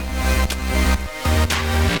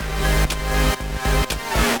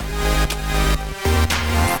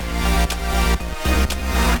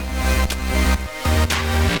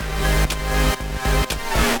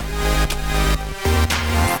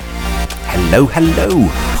Hello,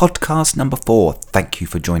 podcast number 4. Thank you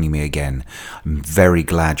for joining me again. I'm very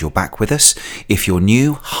glad you're back with us. If you're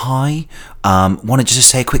new, hi. Wanted just to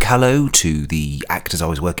say a quick hello to the actors I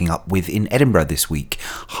was working up with in Edinburgh this week.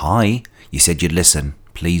 Hi, you said you'd listen.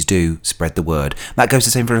 Please do spread the word. That goes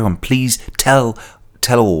the same for everyone. Please tell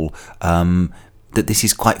all that this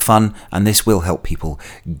is quite fun and this will help people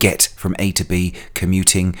get from A to B,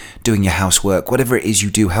 commuting, doing your housework, whatever it is you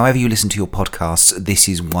do, however you listen to your podcasts, this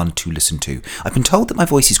is one to listen to. I've been told that my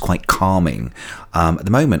voice is quite calming. At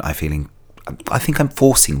the moment, I think I'm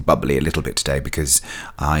forcing bubbly a little bit today because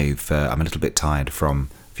I'm a little bit tired from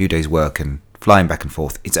a few days' work and flying back and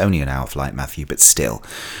forth. It's only an hour flight, Matthew, but still.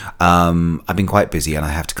 I've been quite busy and I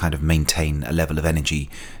have to kind of maintain a level of energy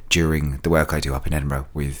during the work I do up in Edinburgh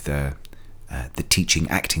with the teaching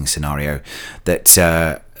acting scenario that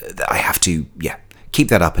I have to keep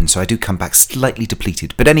that up, and so I do come back slightly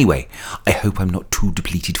depleted, but anyway, I hope I'm not too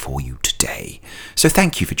depleted for you today, so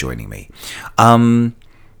thank you for joining me.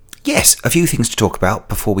 Yes, a few things to talk about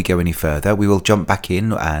before we go any further. We will jump back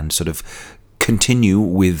in and sort of continue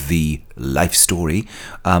with the life story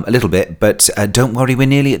a little bit, but don't worry, we're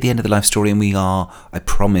nearly at the end of the life story, and we are, I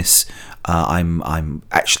promise.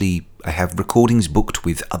 I have recordings booked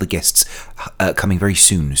with other guests coming very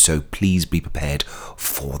soon, so please be prepared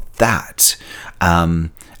for that.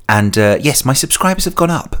 Yes, my subscribers have gone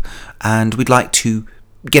up, and we'd like to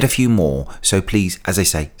get a few more, so please, as I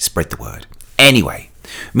say, spread the word. Anyway,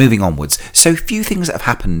 moving onwards. So, a few things that have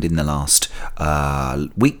happened in the last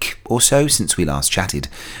week or so since we last chatted.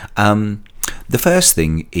 The first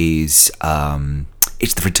thing is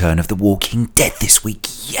it's the return of The Walking Dead this week.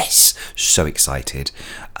 Yes, so excited.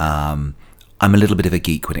 I'm a little bit of a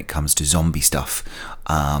geek when it comes to zombie stuff.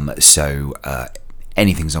 So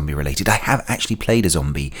anything zombie related. I have actually played a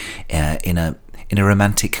zombie in a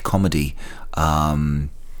romantic comedy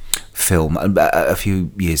film a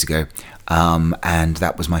few years ago, and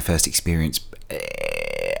that was my first experience.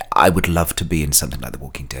 I would love to be in something like The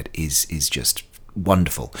Walking Dead. Is just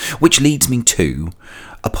wonderful, which leads me to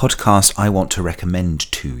a podcast I want to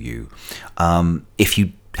recommend to you. If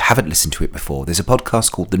you haven't listened to it before, there's a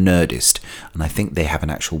podcast called The Nerdist, and I think they have an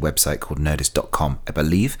actual website called nerdist.com, I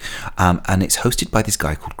believe, and it's hosted by this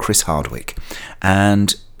guy called Chris Hardwick,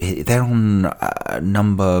 and they're on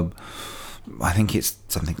number, I think it's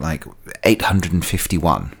something like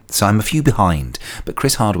 851. So I'm a few behind. But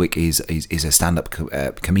Chris Hardwick is a stand-up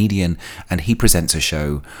comedian, and he presents a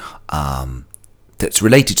show that's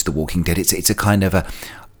related to The Walking Dead. It's a kind of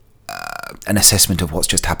an assessment of what's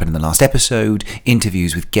just happened in the last episode,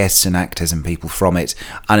 interviews with guests and actors and people from it,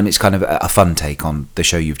 and it's kind of a fun take on the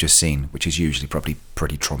show you've just seen, which is usually probably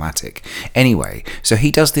pretty traumatic. Anyway, so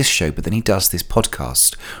he does this show, but then he does this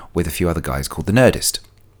podcast with a few other guys called The Nerdist.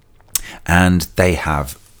 And they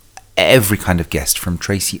have every kind of guest, from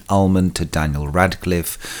Tracy Ullman to Daniel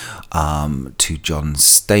Radcliffe to John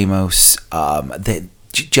Stamos. They're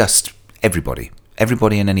just everybody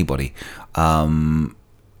and anybody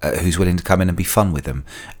who's willing to come in and be fun with them.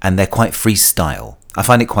 And they're quite freestyle. I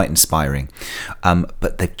find it quite inspiring.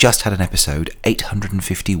 But they've just had an episode,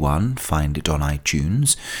 851, find it on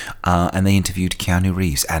iTunes, and they interviewed Keanu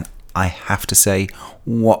Reeves, and I have to say,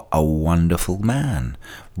 what a wonderful man.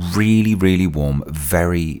 Really, really warm,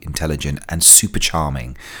 very intelligent, and super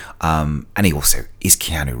charming. And he also is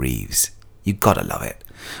Keanu Reeves. You've got to love it.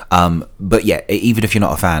 But yeah, even if you're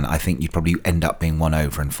not a fan, I think you'd probably end up being won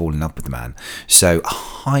over and fall in love with the man. So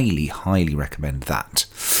highly, highly recommend that.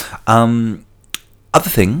 Other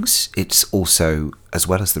things, it's also, as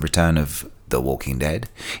well as the return of The Walking Dead,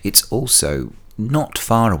 it's also not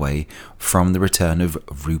far away from the return of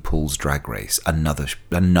RuPaul's Drag Race, another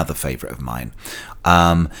favourite of mine.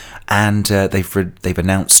 And they've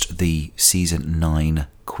announced the season 9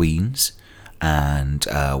 queens, and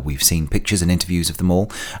we've seen pictures and interviews of them all.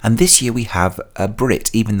 And this year we have a Brit,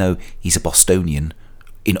 even though he's a Bostonian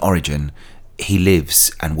in origin, he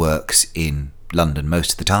lives and works in London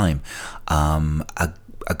most of the time. A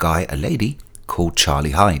lady called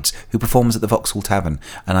Charlie Hides, who performs at the Vauxhall Tavern,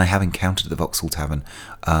 and I have encountered at the Vauxhall Tavern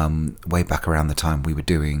way back around the time we were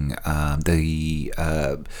doing a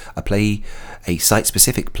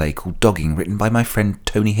site-specific play called Dogging, written by my friend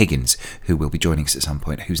Tony Higgins, who will be joining us at some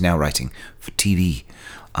point, who's now writing for TV,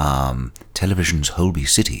 television's Holby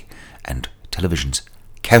City, and television's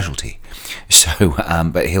Casualty. So,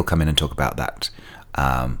 but he'll come in and talk about that.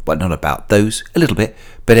 But not about those, a little bit,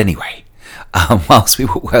 but anyway. Whilst we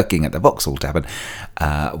were working at the Vauxhall Tavern,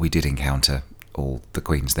 we did encounter all the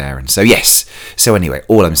queens there, and so yes. So anyway,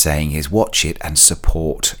 all I'm saying is watch it and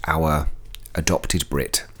support our adopted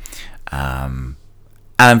Brit. And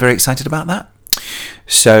I'm very excited about that.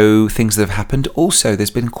 So, things that have happened. Also,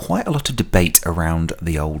 there's been quite a lot of debate around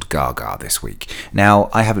the old Gaga this week. Now,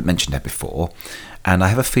 I haven't mentioned her before, and I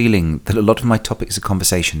have a feeling that a lot of my topics of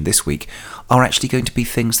conversation this week are actually going to be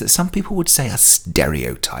things that some people would say are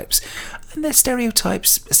stereotypes. And they're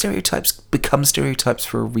stereotypes. Stereotypes become stereotypes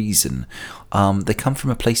for a reason. They come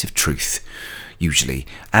from a place of truth, usually.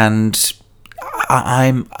 And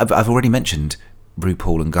I've already mentioned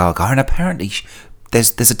RuPaul and Gaga, and apparently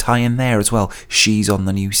there's a tie-in there as well. She's on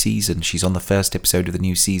the new season. She's on the first episode of the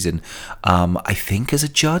new season, I think as a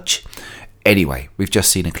judge. Anyway, we've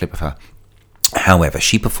just seen a clip of her. However,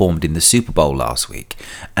 she performed in the Super Bowl last week,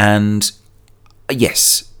 and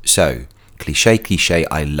yes, so cliche,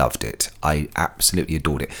 I loved it. I absolutely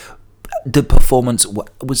adored it. The performance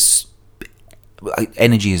was...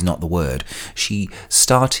 energy is not the word. She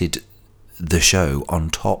started the show on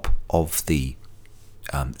top of the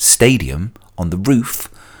stadium, on the roof,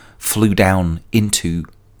 flew down into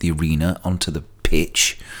the arena, onto the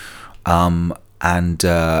pitch, and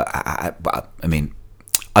I mean,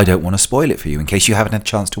 I don't want to spoil it for you in case you haven't had a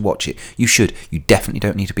chance to watch it. You should. You definitely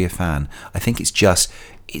don't need to be a fan. I think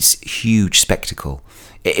it's huge spectacle.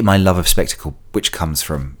 My love of spectacle, which comes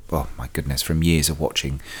from, oh my goodness, from years of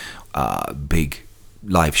watching big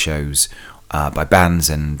live shows by bands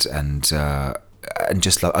and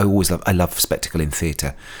just love. I love spectacle in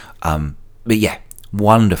theatre. But yeah,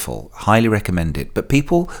 wonderful. Highly recommend it. But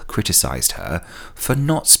people criticised her for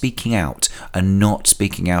not speaking out and not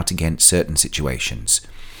speaking out against certain situations.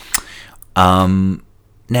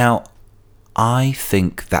 Now, I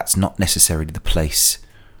think that's not necessarily the place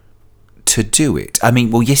to do it. I mean,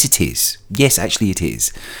 well, yes, it is. Yes, actually it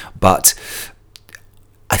is. But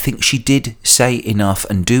I think she did say enough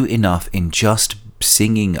and do enough in just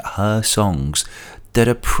singing her songs that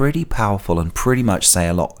are pretty powerful and pretty much say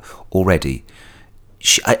a lot already.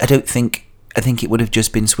 I think it would have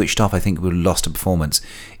just been switched off. I think we would have lost a performance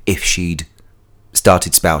if she'd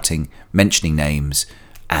started spouting, mentioning names,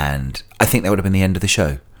 and I think that would have been the end of the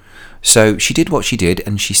show. So she did what she did,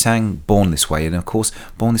 and she sang Born This Way, and of course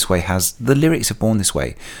Born This Way has the lyrics of Born This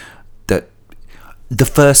Way that the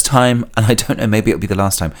first time, and I don't know, maybe it'll be the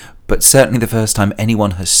last time, but certainly the first time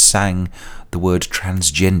anyone has sang the word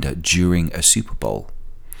transgender during a Super Bowl.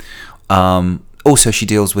 Also,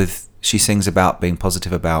 she sings about being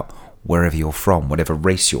positive about wherever you're from, whatever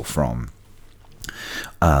race you're from.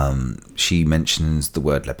 She mentions the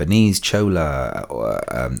word Lebanese, Chola,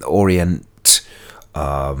 Orient,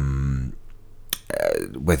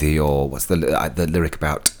 whether you're, what's the lyric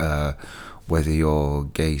about, whether you're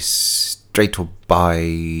gay, straight or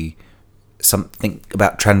bi, something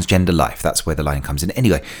about transgender life. That's where the line comes in.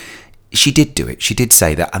 Anyway, she did do it. She did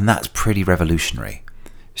say that, and that's pretty revolutionary.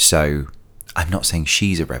 So I'm not saying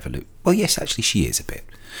she's a well, yes, actually she is a bit.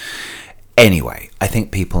 Anyway, I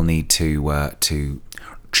think people need to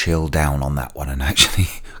chill down on that one and actually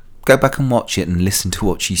go back and watch it and listen to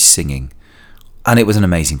what she's singing. And it was an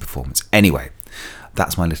amazing performance. Anyway,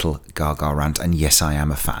 that's my little Gaga rant, and yes, I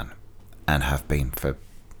am a fan and have been for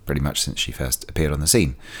pretty much since she first appeared on the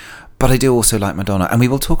scene. But I do also like Madonna, and we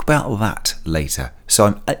will talk about that later. So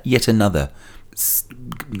I'm yet another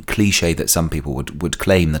cliche that some people would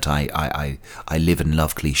claim that I live and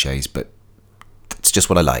love cliches, but it's just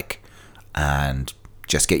what I like, and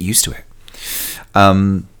just get used to it.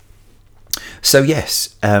 So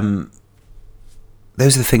yes,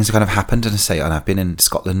 those are the things that kind of happened, and I've been in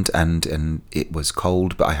Scotland, and it was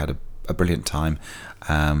cold, but I had a brilliant time,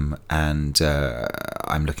 and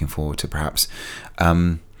I'm looking forward to perhaps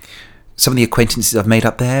some of the acquaintances I've made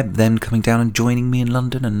up there, them coming down and joining me in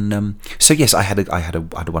London, and so yes, I had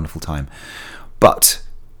a wonderful time. But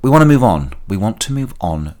we want to move on. We want to move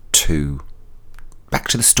on to back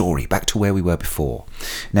to the story, back to where we were before.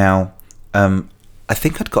 Now, I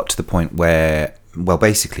think I'd got to the point where, well,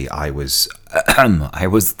 basically I was I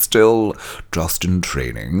was still just in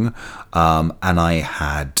training, and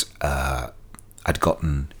I'd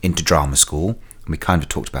gotten into drama school, and we kind of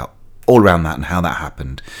talked about all around that and how that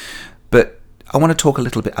happened. But I want to talk a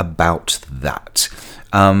little bit about that.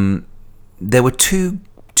 There were two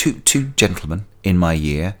gentlemen in my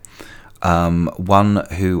year. One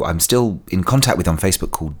who I'm still in contact with on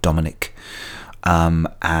Facebook called Dominic.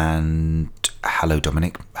 And hello,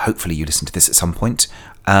 Dominic. Hopefully you listen to this at some point.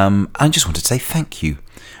 I just wanted to say thank you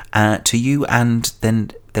to you. And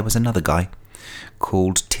then there was another guy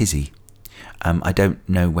called Tizzy. I don't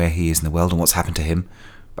know where he is in the world and what's happened to him,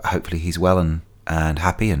 but hopefully he's well and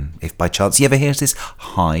happy. And if by chance he ever hears this,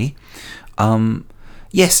 hi.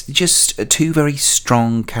 Yes, just two very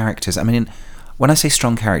strong characters. I mean, when I say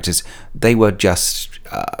strong characters, they were just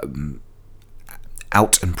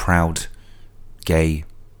out and proud gay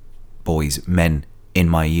boys, men in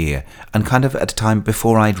my year, and kind of at a time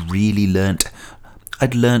before I'd learnt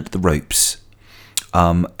the ropes,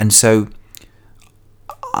 and so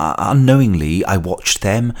unknowingly I watched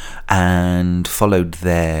them and took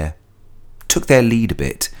their lead a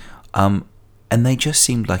bit, and they just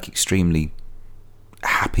seemed like extremely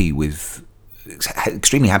happy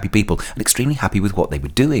people and extremely happy with what they were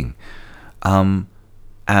doing, so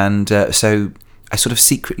I sort of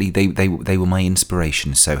secretly they were my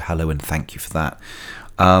inspiration. So hello and thank you for that.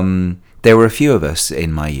 There were a few of us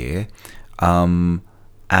in my year, and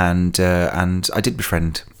I did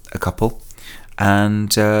befriend a couple,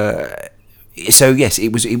 and so yes,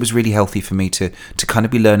 it was really healthy for me to kind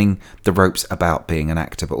of be learning the ropes about being an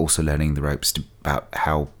actor, but also learning the ropes about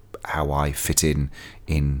how I fit in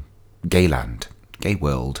gayland, gay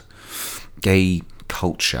world, gay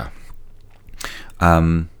culture.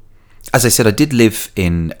 As I said, I did live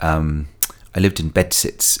in I lived in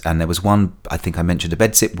bedsits, and there was one, I think I mentioned, a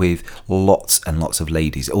bedsit with lots and lots of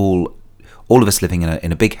ladies, all of us living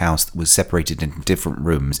in a big house that was separated into different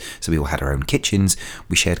rooms. So we all had our own kitchens.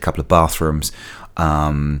 We shared a couple of bathrooms.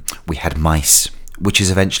 We had mice, which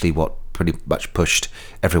is eventually what pretty much pushed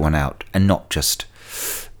everyone out, and not just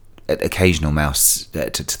occasional mouse,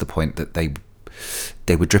 to the point that they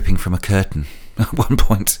were dripping from a curtain at one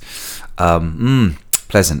point.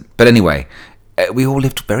 Pleasant. But anyway, we all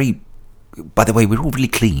lived by the way, we were all really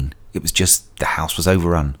clean. It was just the house was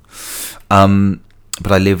overrun.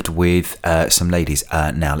 But I lived with some ladies.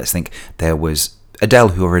 Now let's think. There was Adele,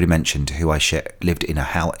 who I already mentioned, who I lived in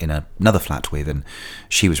another flat with, and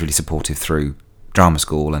she was really supportive through drama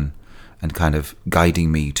school and kind of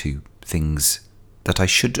guiding me to things that I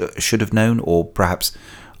should have known, or perhaps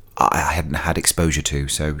I hadn't had exposure to.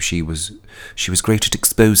 So she was great at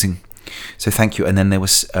exposing. So thank you. And then there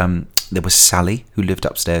was Sally, who lived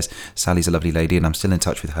upstairs. Sally's a lovely lady, and I'm still in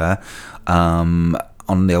touch with her on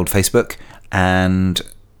the old Facebook. And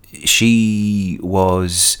she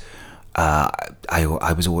was, I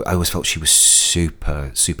always felt she was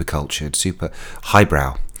super cultured, super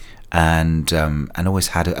highbrow, and always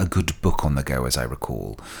had a good book on the go, as I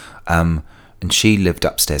recall. And she lived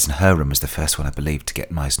upstairs, and her room was the first one, I believe, to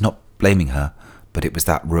get mice. Not blaming her, but it was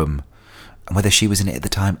that room. And whether she was in it at the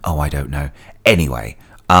time, I don't know. Anyway,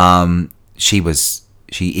 she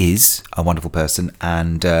is a wonderful person,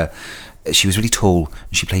 and she was really tall,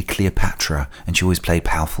 and she played Cleopatra, and she always played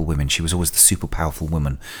powerful women. She was always the super powerful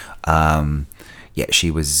woman. She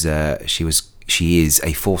is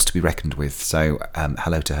a force to be reckoned with. So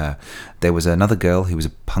hello to her. There was another girl who was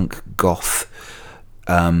a punk goth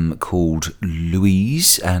called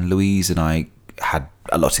Louise, and Louise and I had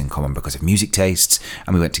a lot in common because of music tastes,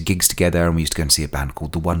 and we went to gigs together, and we used to go and see a band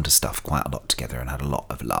called The Wonder Stuff quite a lot together, and had a lot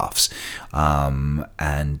of laughs, and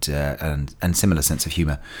similar sense of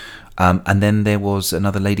humour. And then there was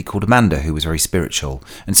another lady called Amanda, who was very spiritual,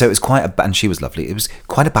 and so it was and she was lovely. It was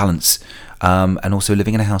quite a balance, and also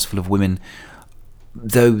living in a house full of women,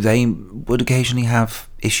 though they would occasionally have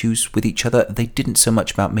issues with each other, they didn't so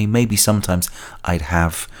much about me. Maybe sometimes I'd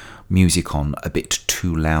have music on a bit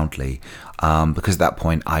too loudly, because at that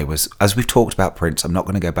point I was, as we've talked about Prince, I'm not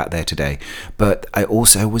going to go back there today, but I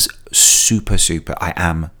also was super,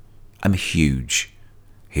 I'm a huge,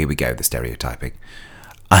 here we go, the stereotyping,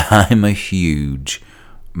 I'm a huge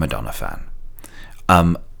Madonna fan.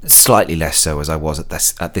 Slightly less so as I was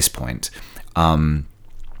at this point.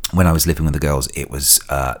 When I was living with the girls, it was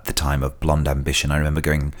the time of Blonde Ambition. I remember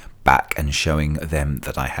going back and showing them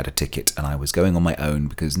that I had a ticket, and I was going on my own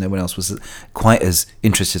because no one else was quite as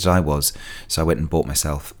interested as I was. So I went and bought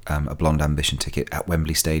myself a Blonde Ambition ticket at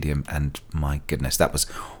Wembley Stadium, and my goodness, that was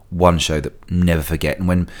one show that never forget. And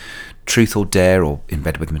when Truth or Dare, or In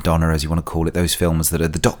Bed with Madonna, as you want to call it, those films that are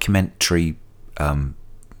the documentary, the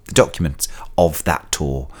documents of that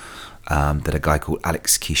tour that a guy called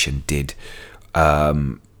Alex Keishan did,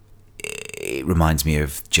 it reminds me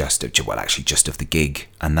of just of the gig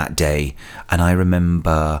and that day. And I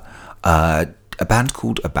remember an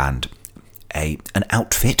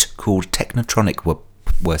outfit called Technotronic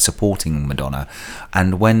were supporting Madonna,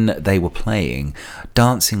 and when they were playing,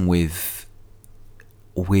 dancing with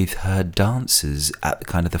her dancers at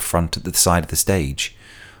kind of the front, at the side of the stage,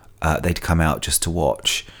 they'd come out just to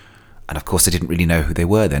watch. And of course, I didn't really know who they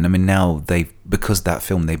were then. I mean, now because of that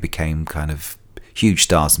film, they became kind of huge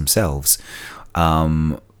stars themselves,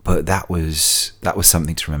 but that was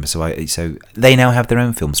something to remember. So they now have their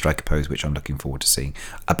own film, Strike a Pose, which I'm looking forward to seeing,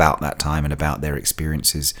 about that time and about their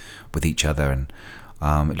experiences with each other, and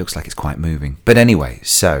it looks like it's quite moving. But anyway,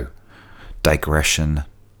 so digression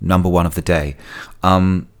number one of the day.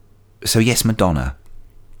 So yes, Madonna.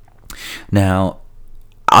 Now,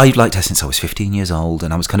 I've liked her since I was 15 years old,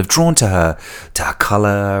 and I was kind of drawn to her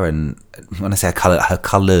colour, and when I say her colour, her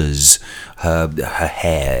colours, her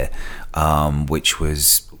hair, which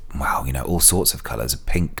was, wow, all sorts of colours,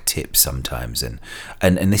 pink tips sometimes, and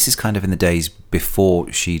this is kind of in the days before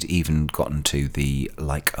she'd even gotten to the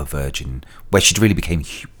Like a Virgin, where she'd really became,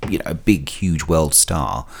 a big, huge world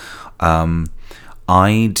star.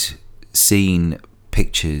 I'd seen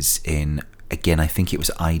pictures in, again, I think it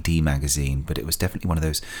was ID magazine, but it was definitely one of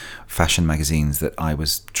those fashion magazines that I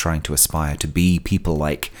was trying to aspire to be people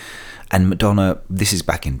like. And Madonna, this is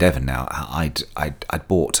back in Devon now, I'd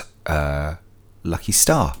bought Lucky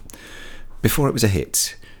Star before it was a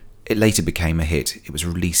hit. It later became a hit. It was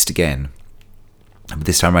released again, but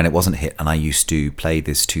this time around it wasn't a hit, and I used to play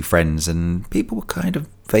this to friends, and people were kind of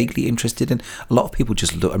vaguely interested, and a lot of people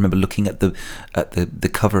just I remember looking at the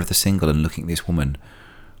cover of the single and looking at this woman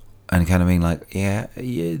and kind of being like, yeah,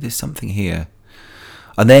 there's something here.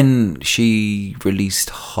 And then she released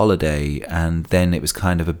Holiday, and then it was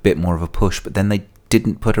kind of a bit more of a push, but then they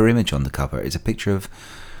didn't put her image on the cover. It's a picture of,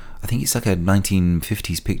 I think it's like a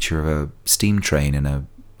 1950s picture of a steam train in a,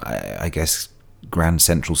 I guess, Grand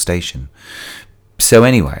Central Station. So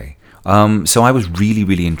anyway, so I was really,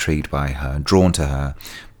 really intrigued by her, drawn to her,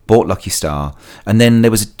 bought Lucky Star, and then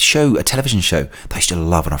there was a television show that I used to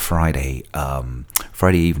love on a Friday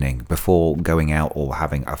evening before going out or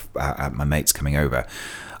having my mates coming over.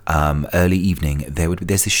 Early evening,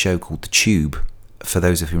 there's this show called The Tube. For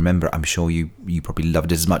those of you who remember, I'm sure you probably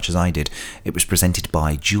loved it as much as I did. It was presented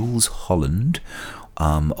by Jules Holland,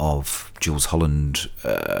 of Jules Holland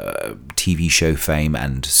TV show fame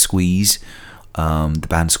and Squeeze, the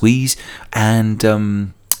band Squeeze,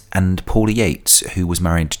 and Paula Yates, who was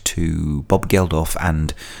married to Bob Geldof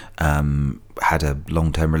and had a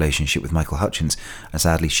long-term relationship with Michael Hutchence, and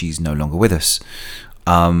sadly she's no longer with us.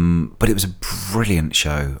 But it was a brilliant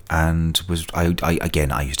show, and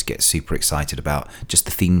I used to get super excited about just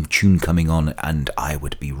the theme tune coming on, and I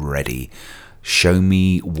would be ready. Show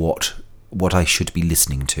me what I should be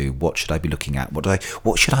listening to, what should I be looking at,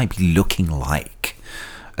 what should I be looking like,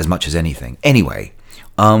 as much as anything. Anyway,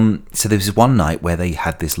 so there was one night where they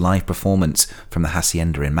had this live performance from the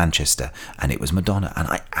Hacienda in Manchester, and it was Madonna, and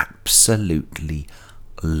I absolutely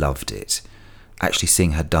loved it. Actually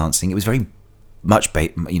seeing her dancing, it was very much,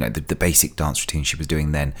 the basic dance routine she was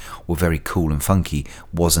doing then were very cool and funky,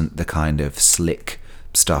 wasn't the kind of slick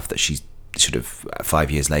stuff that she's sort of 5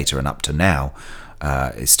 years later and up to now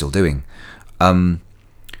is still doing.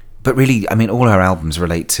 But really, I mean, all her albums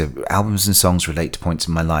and songs relate to points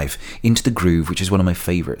in my life. Into the Groove, which is one of my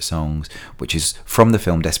favourite songs, which is from the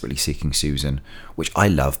film Desperately Seeking Susan, which I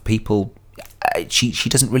love. People, she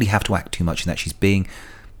doesn't really have to act too much in that. She's being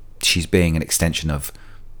an extension of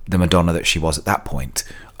the Madonna that she was at that point,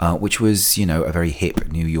 which was, a very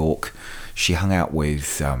hip New York. She hung out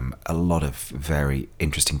with a lot of very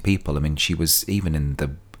interesting people. I mean, she was even in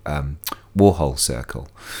the Warhol circle.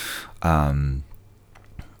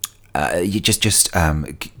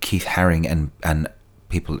 Keith Haring and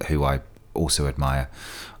people who I also admire.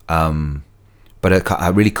 But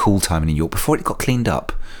a really cool time in New York before it got cleaned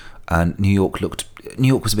up. And New York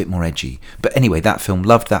was a bit more edgy. But anyway, that film,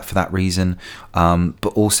 loved that for that reason.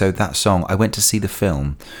 But also that song, I went to see the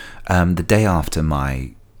film the day after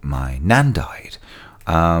my nan died.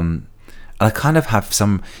 And I kind of have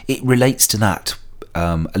it relates to that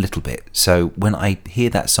a little bit. So when I hear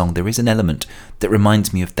that song, there is an element that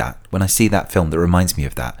reminds me of that. When I see that film, that reminds me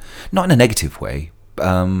of that. Not in a negative way,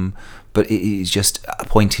 but it is just a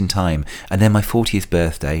point in time. And then my 40th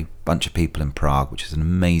birthday, bunch of people in Prague, which is an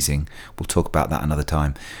amazing, we'll talk about that another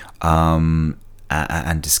time,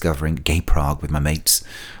 and discovering Gay Prague with my mates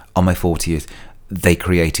on my 40th. They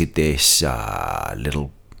created this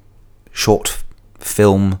little short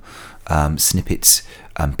film, snippets,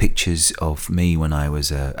 pictures of me when I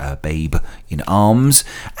was a babe in arms,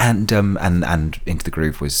 and Into the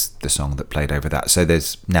Groove was the song that played over that. So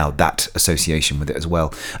there's now that association with it as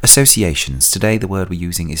well. Associations. Today the word we're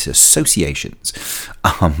using is associations.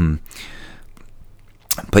 But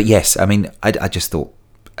yes, I mean, I just thought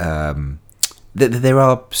there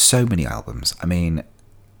are so many albums. I mean,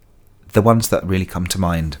 the ones that really come to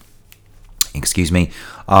mind,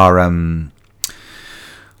 are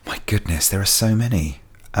my goodness, there are so many.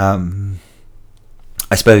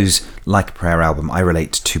 I suppose, Like a Prayer album, I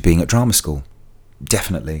relate to being at drama school,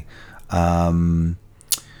 definitely. And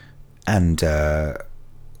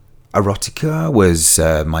Erotica was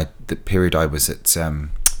the period I was at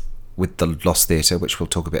with the Lost Theatre, which we'll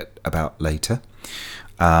talk a bit about later.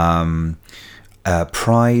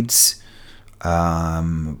 Pride's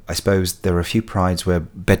I suppose there are a few prides where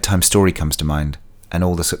Bedtime Story comes to mind, and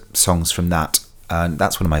all the songs from that.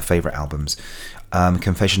 That's one of my favourite albums.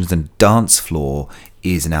 Confessions and Dance Floor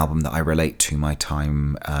is an album that I relate to my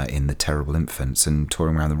time in the Terrible Infants and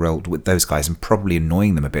touring around the world with those guys, and probably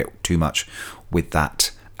annoying them a bit too much with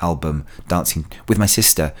that album, dancing with my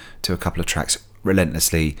sister to a couple of tracks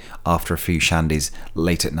relentlessly after a few shandies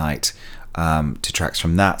late at night, to tracks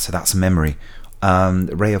from that. So that's a memory.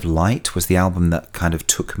 Ray of Light was the album that kind of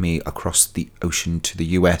took me across the ocean to the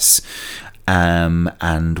US,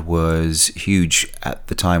 and was huge at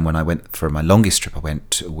the time when I went for my longest trip. I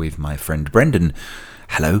went with my friend Brendan,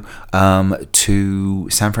 to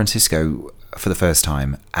San Francisco for the first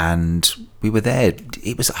time, and we were there.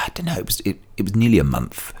 It was, I don't know, it was nearly a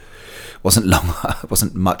month. It wasn't long. It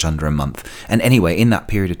wasn't much under a month. And anyway, in that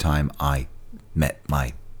period of time, I met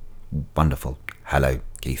my wonderful, hello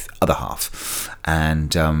Keith, other half,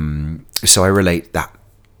 and so I relate that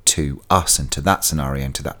to us and to that scenario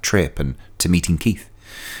and to that trip and to meeting Keith.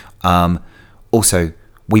 Also,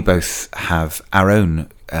 we both have our own,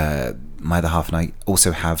 my other half and I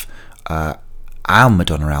also have our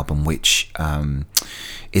Madonna album, which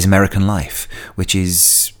is American Life, which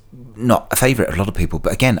is not a favourite of a lot of people,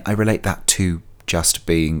 but again, I relate that to just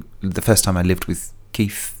being the first time I lived with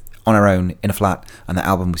Keith on our own in a flat, and that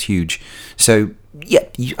album was huge. So yeah,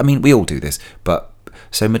 I mean, we all do this, but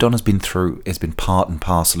so Madonna's been part and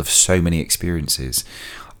parcel of so many experiences.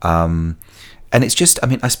 And it's just, I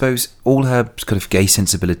mean, I suppose all her kind of gay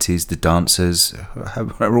sensibilities, the dancers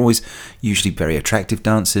are always usually very attractive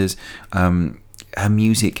dancers. Her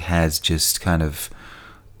music has just kind of,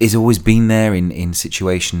 is always been there in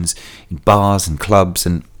situations, in bars and clubs.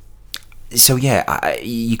 And so, yeah,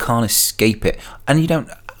 you can't escape it. And you don't,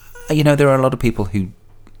 there are a lot of people who,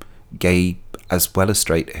 gay as well as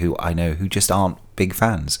straight, who I know who just aren't big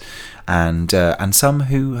fans. And some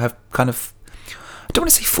who have kind of, I don't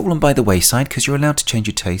want to say fallen by the wayside, because you're allowed to change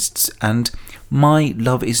your tastes, and my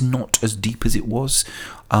love is not as deep as it was,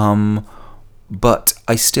 but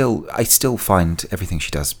I still find everything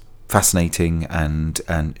she does fascinating, and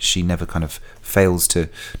she never kind of fails to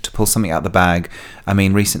pull something out of the bag. I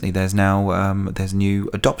mean, recently there's new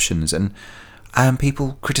adoptions, and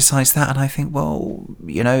people criticise that, and I think, well,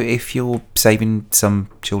 if you're saving some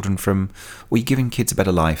children from, or you're giving kids a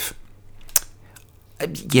better life,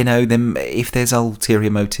 then if there's ulterior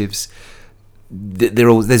motives,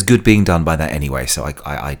 there's good being done by that anyway. So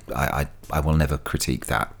I will never critique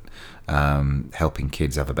that, helping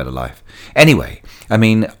kids have a better life. Anyway, I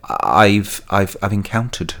mean, I've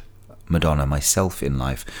encountered Madonna myself in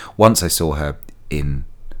life. Once I saw her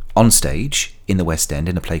on stage in the West End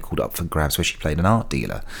in a play called Up for Grabs, where she played an art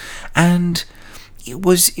dealer, and it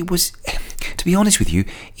was to be honest with you,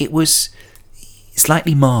 it was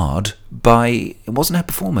slightly marred by, it wasn't her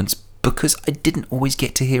performance, because I didn't always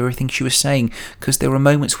get to hear everything she was saying, because there were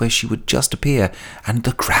moments where she would just appear and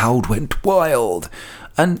the crowd went wild,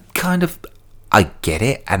 and kind of, I get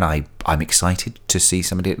it, and I'm excited to see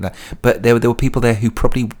somebody like that, but there were people there who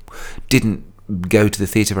probably didn't go to the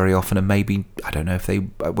theatre very often, and maybe, I don't know if they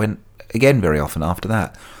went again very often after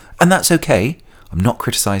that, and that's okay. I'm not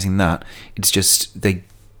criticising that. It's just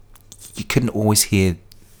you couldn't always hear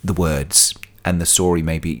the words, and the story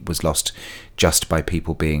maybe was lost just by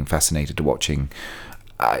people being fascinated to watching,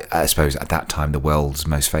 I suppose at that time, the world's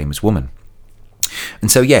most famous woman.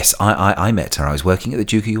 And so yes, I met her. I was working at the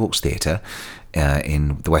Duke of York's Theatre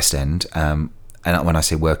in the West End, and when I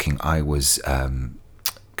say working, I was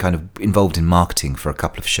kind of involved in marketing for a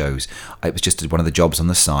couple of shows. It was just one of the jobs on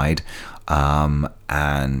the side, and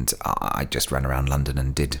I just ran around London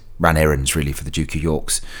and ran errands really for the Duke of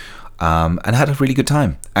York's, and had a really good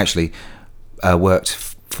time. Actually,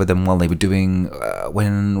 worked for them while they were doing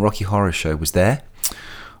when Rocky Horror Show was there,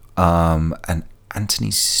 and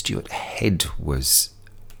Anthony Stewart Head was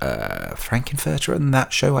Frankenfurter in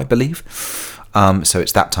that show, I believe. So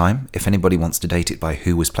it's that time, if anybody wants to date it by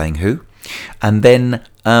who was playing who. And then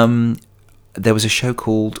there was a show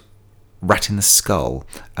called Rat in the Skull,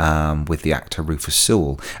 with the actor Rufus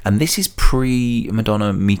Sewell, and this is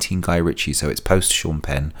pre-Madonna meeting Guy Ritchie, so it's post Sean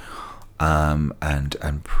Penn,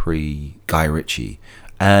 and pre-Guy Ritchie,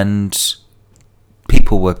 and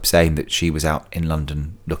people were saying that she was out in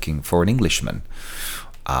London looking for an Englishman.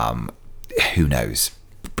 Who knows?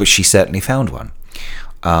 But she certainly found one.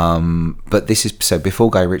 But this is so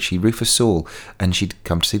before Guy Ritchie, Rufus Sewell, and she'd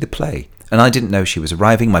come to see the play, and I didn't know she was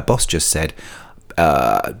arriving. My boss just said,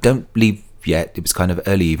 don't leave yet. It was kind of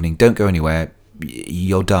early evening. Don't go anywhere.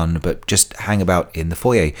 You're done, but just hang about in the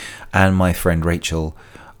foyer. And my friend Rachel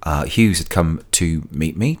Hughes had come to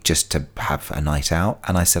meet me just to have a night out,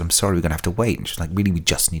 and I said, I'm sorry, we're going to have to wait. And she's like, really, we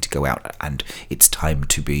just need to go out, and it's time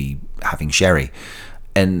to be having sherry.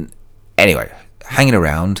 And anyway, hanging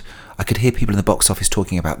around, I could hear people in the box office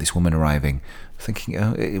talking about this woman arriving, thinking,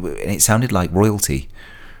 and it sounded like royalty,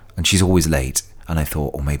 and she's always late. And I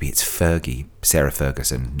thought, or maybe it's Fergie, Sarah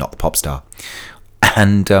Ferguson, not the pop star.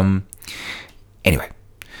 And anyway,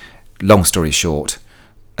 long story short,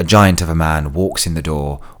 a giant of a man walks in the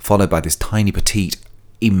door, followed by this tiny, petite,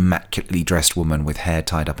 immaculately dressed woman with hair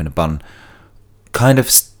tied up in a bun.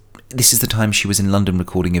 This is the time she was in London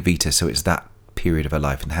recording Evita, so it's that period of her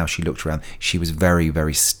life and how she looked around. She was very,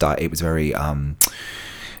 very it was very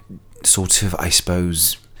sort of, I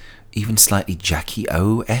suppose, even slightly Jackie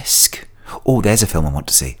O-esque. Oh, there's a film I want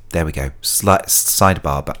to see. There we go.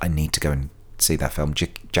 Sidebar, but I need to go and see that film,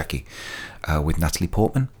 Jackie, with Natalie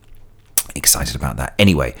Portman. Excited about that.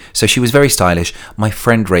 Anyway, so she was very stylish. My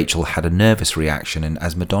friend Rachel had a nervous reaction, and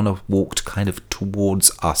as Madonna walked kind of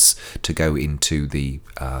towards us to go into the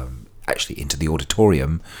into the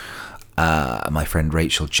auditorium, my friend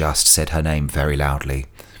Rachel just said her name very loudly.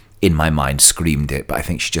 In my mind, screamed it, but I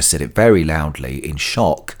think she just said it very loudly in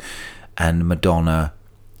shock. And Madonna,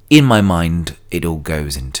 in my mind, it all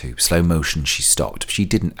goes into slow motion. She stopped. She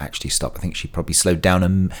didn't actually stop. I think she probably slowed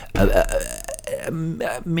down a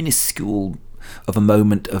minuscule of a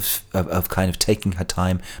moment of kind of taking her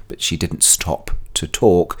time, but she didn't stop to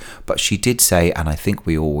talk. But she did say, and I think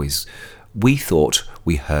we thought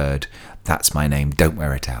we heard, "That's my name, don't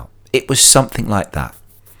wear it out." It was something like that.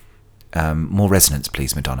 More resonance,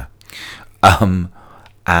 please, Madonna.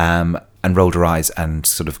 And rolled her eyes and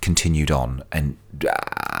sort of continued on, and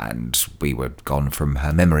we were gone from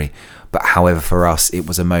her memory. But however, for us, it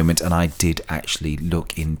was a moment, and I did actually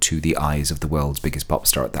look into the eyes of the world's biggest pop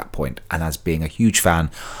star at that point. And as being a huge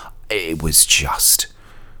fan, it was just,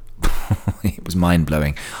 it was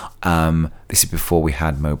mind-blowing. This is before we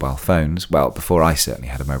had mobile phones. Well, before I certainly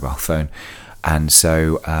had a mobile phone. And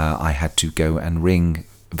so I had to go and ring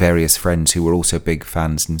various friends who were also big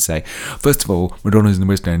fans and say, first of all, Madonna's in the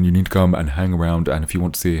West End, you need to come and hang around, and if you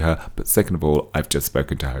want to see her, but second of all, I've just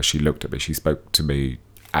spoken to her, she looked at me, she spoke to me,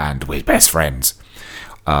 and we're best friends.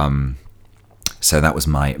 So that was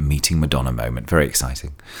my meeting Madonna moment. Very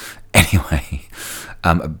exciting. Anyway,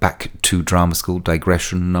 back to drama school.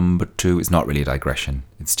 Digression number 2. It's not really a digression,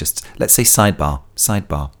 it's just, let's say sidebar.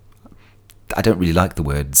 I don't really like the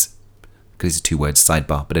words because it's 2 words,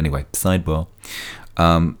 sidebar, but anyway, sidebar.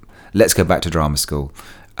 Let's go back to drama school.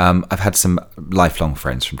 I've had some lifelong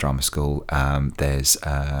friends from drama school. There's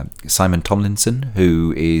Simon Tomlinson,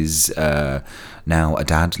 who is now a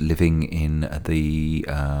dad living in the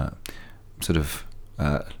sort of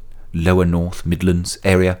lower North Midlands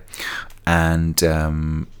area, and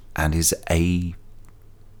is a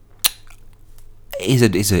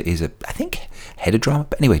I think head of drama,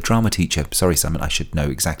 but anyway, drama teacher. Sorry, Simon, I should know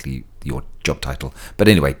exactly your job title, but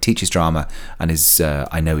anyway, teaches drama and is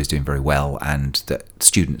I know is doing very well, and that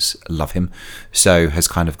students love him, so has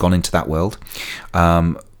kind of gone into that world.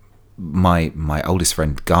 My oldest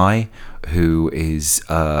friend Guy, who is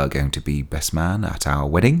going to be best man at our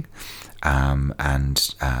wedding,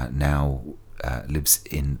 and now lives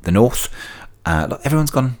in the north.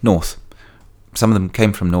 Everyone's gone north. Some of them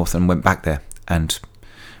came from north and went back there, and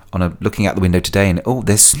looking out the window today, and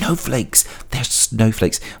there's snowflakes. On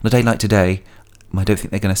a day like today, I don't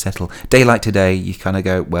think they're going to settle. Day like today, you kind of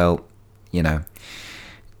go, well, I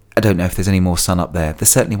don't know if there's any more sun up there. There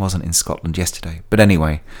certainly wasn't in Scotland yesterday. But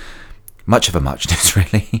anyway, much of a muchness,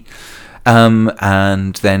 really.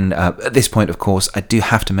 And then at this point, of course, I do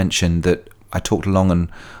have to mention that I talked along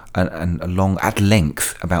at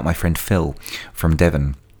length about my friend Phil from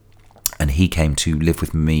Devon. And he came to live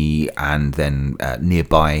with me, and then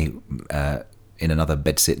nearby, in another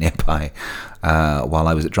bedsit nearby, while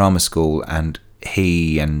I was at drama school. And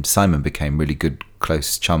he and Simon became really good,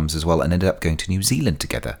 close chums as well, and ended up going to New Zealand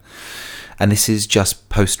together. And this is just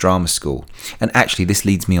post-drama school. And actually, this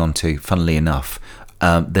leads me on to, funnily enough,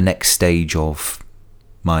 the next stage of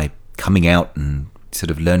my coming out and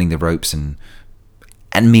sort of learning the ropes, and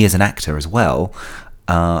me as an actor as well.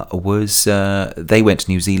 Was they went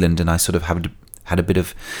to New Zealand, and I sort of had a bit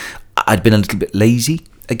of, I'd been a little bit lazy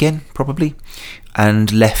again, probably,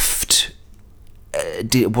 and left,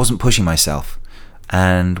 wasn't pushing myself,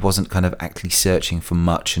 and wasn't kind of actually searching for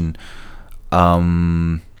much, and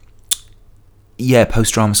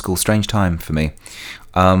post-drama school, strange time for me,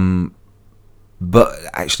 but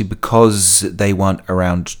actually because they weren't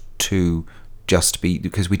around to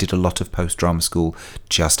because we did a lot of post-drama school,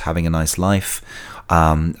 just having a nice life.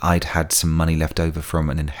 I'd had some money left over from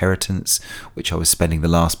an inheritance, which I was spending the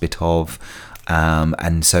last bit of,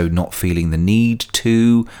 and so not feeling the need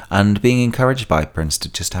to, and being encouraged by parents to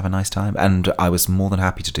just have a nice time, and I was more than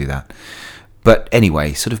happy to do that. But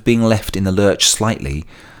anyway, sort of being left in the lurch slightly,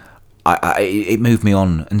 it moved me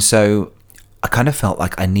on, and so I kind of felt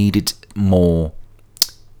like I needed more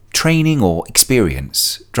training or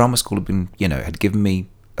experience. Drama school had given me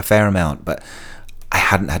a fair amount, but I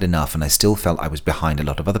hadn't had enough, and I still felt I was behind a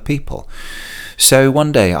lot of other people. So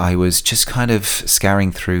one day I was just kind of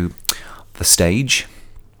scouring through the stage,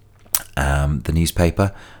 the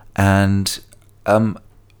newspaper, and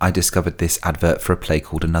I discovered this advert for a play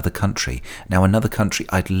called Another Country. Now, Another Country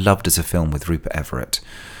I'd loved as a film with Rupert Everett,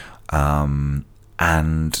 and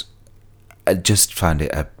I just found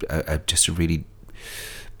it just a really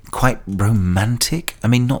quite romantic. I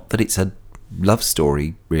mean, not that it's a love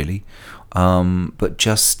story really, but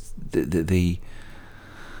just the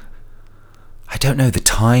I don't know, the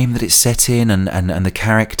time that it's set in, and the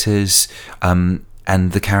characters, and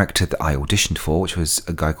the character that I auditioned for, which was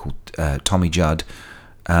a guy called Tommy Judd,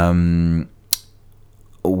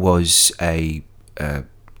 was as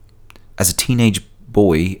a teenage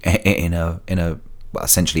boy in a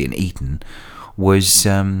essentially in Eton, was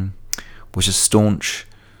a staunch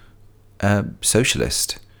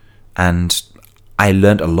socialist, and I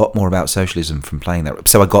learned a lot more about socialism from playing that.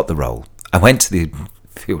 So I got the role. I went to the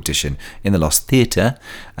audition in the Lost Theatre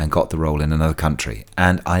and got the role in Another Country,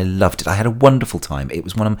 and I loved it. I had a wonderful time.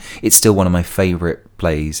 It's still one of my favourite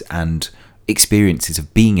plays and experiences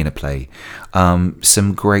of being in a play.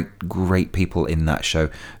 Some great people in that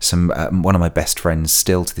show. One of my best friends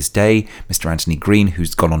still to this day, Mr. Anthony Green,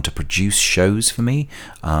 who's gone on to produce shows for me,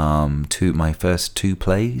 my first 2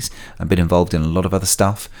 plays, and been involved in a lot of other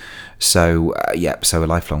stuff. So so a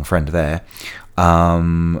lifelong friend there.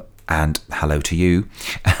 And hello to you.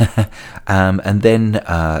 And then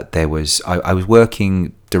I was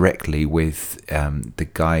working directly with the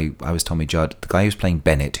guy. I was Tommy Judd. The guy who was playing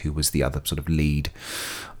Bennett, who was the other sort of lead,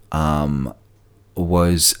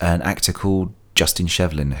 was an actor called Justin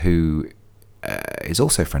Shevlin, who is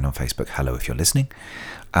also a friend on Facebook. Hello, if you're listening.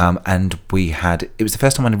 And it was the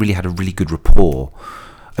first time I really had a really good rapport.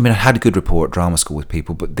 I mean, I had a good rapport at drama school with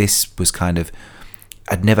people, but this was kind of,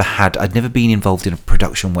 I'd never been involved in a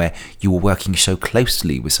production where you were working so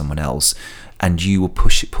closely with someone else, and you were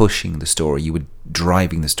pushing the story, you were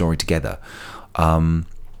driving the story together, and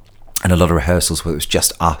a lot of rehearsals where it was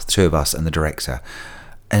just us, 2 of us and the director,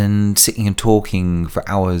 and sitting and talking for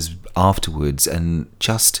hours afterwards, and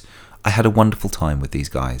just, I had a wonderful time with these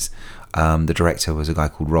guys. The director was a guy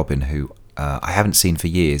called Robin, who I haven't seen for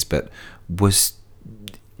years, but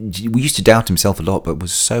we used to doubt himself a lot, but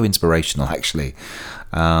was so inspirational actually.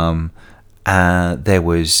 There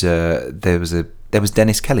was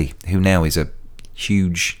Dennis Kelly, who now is a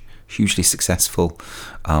hugely successful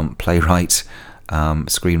playwright,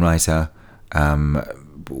 screenwriter,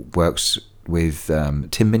 works with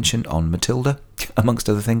Tim Minchin on Matilda, amongst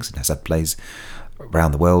other things, and has had plays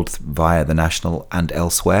around the world via the National and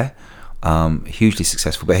elsewhere. Hugely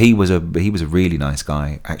successful, but he was a really nice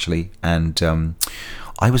guy actually, and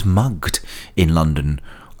I was mugged in London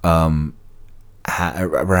around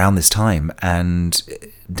this time, and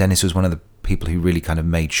Dennis was one of the people who really kind of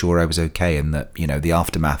made sure I was okay, and that the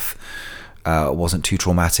aftermath wasn't too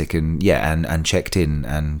traumatic, and checked in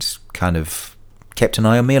and kind of kept an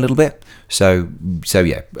eye on me a little bit. So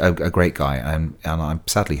a great guy, and I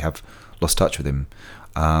sadly have lost touch with him.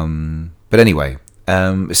 But anyway.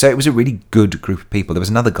 So it was a really good group of people. There was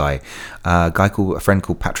another guy, a friend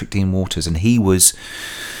called Patrick Dean Waters, and he was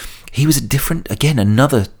a different, again,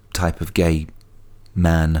 another type of gay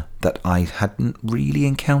man that I hadn't really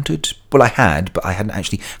encountered. Well, I had, but I hadn't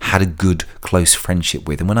actually had a good, close friendship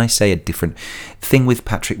with. And when I say a different thing with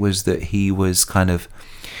Patrick, was that he was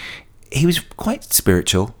quite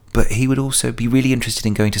spiritual, but he would also be really interested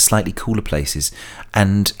in going to slightly cooler places,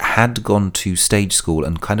 and had gone to stage school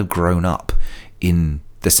and kind of grown up in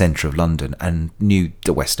the centre of London and knew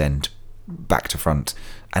the West End back to front,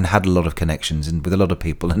 and had a lot of connections and with a lot of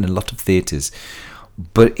people and a lot of theatres.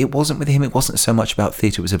 But it wasn't with him. It wasn't so much about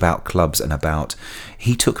theatre. It was about clubs, and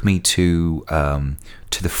he took me to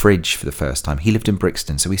the Fridge for the first time. He lived in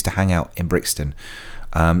Brixton, so we used to hang out in Brixton.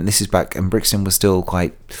 This is back, and Brixton was still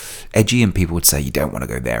quite edgy, and people would say you don't want to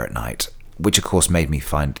go there at night, which of course made me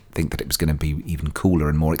think that it was going to be even cooler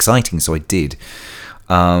and more exciting. So I did.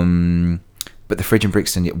 But the Fridge in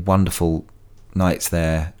Brixton, wonderful nights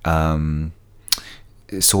there.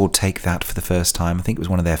 Saw Take That for the first time. I think it was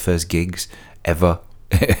one of their first gigs ever.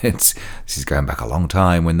 This is going back a long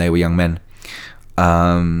time when they were young men.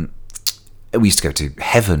 We used to go to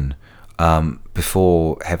Heaven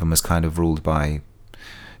before Heaven was kind of ruled by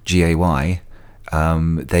GAY.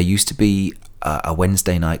 There used to be a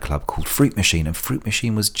Wednesday night club called Fruit Machine, and Fruit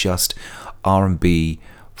Machine was just R&B,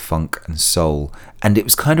 funk and soul, and it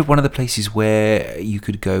was kind of one of the places where you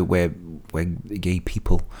could go where gay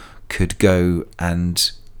people could go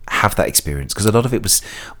and have that experience, because a lot of it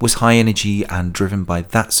was high energy and driven by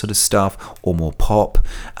that sort of stuff, or more pop,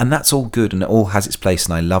 and that's all good and it all has its place,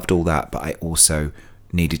 and I loved all that, but I also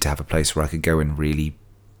needed to have a place where I could go and really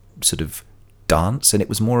sort of dance, and it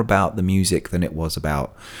was more about the music than it was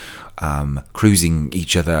about cruising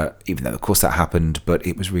each other, even though of course that happened, but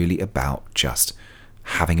it was really about just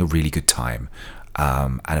having a really good time,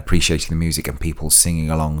 and appreciating the music and people singing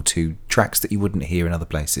along to tracks that you wouldn't hear in other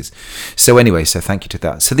places. So anyway, so thank you to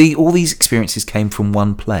that. So all these experiences came from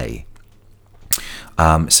one play.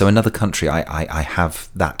 So Another Country, I have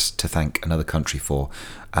that to thank Another Country for.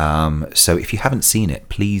 So if you haven't seen it,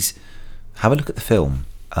 please have a look at the film.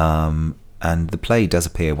 And the play does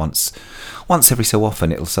appear once every so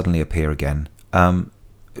often. It'll suddenly appear again. A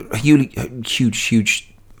huge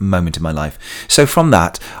moment in my life. So from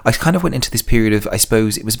that, I kind of went into this period of, I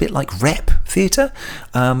suppose it was a bit like rep theatre,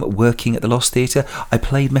 working at the Lost Theatre. I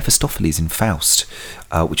played Mephistopheles in Faust,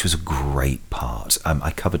 which was a great part. I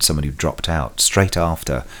covered someone who dropped out straight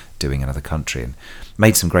after doing Another Country, and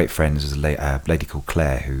made some great friends. There's a lady called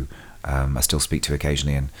Claire who I still speak to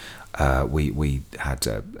occasionally, and we had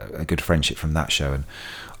a good friendship from that show, and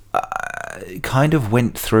kind of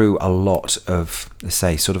went through a lot of,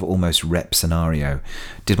 say, sort of almost rep scenario.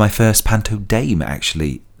 Did my first panto dame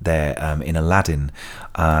actually there in Aladdin.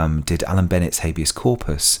 Did Alan Bennett's Habeas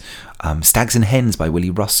Corpus. Stags and Hens by Willie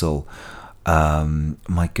Russell.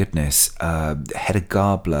 My goodness. Hedda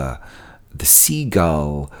Gabler. The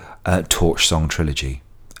Seagull. Torch Song Trilogy.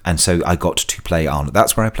 And so I got to play Arnold.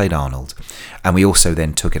 That's where I played Arnold. And we also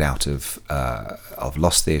then took it out of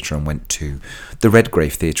Lost Theatre and went to the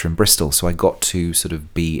Redgrave Theatre in Bristol. So I got to sort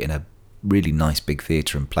of be in a really nice big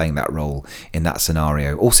theatre and playing that role in that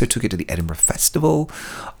scenario. Also took it to the Edinburgh Festival.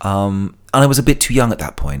 And I was a bit too young at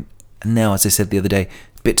that point. And now, as I said the other day,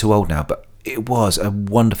 a bit too old now. But it was a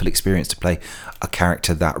wonderful experience to play a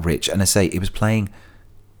character that rich. And I say, it was playing,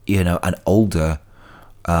 an older,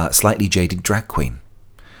 slightly jaded drag queen.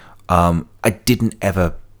 I didn't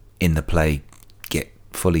ever in the play get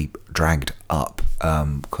fully dragged up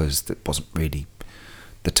because that wasn't really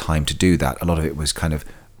the time to do that. A lot of it was kind of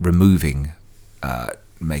removing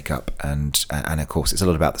makeup, and of course it's a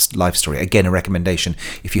lot about the life story. Again, a recommendation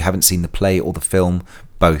if you haven't seen the play or the film,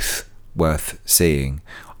 both worth seeing.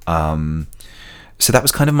 So that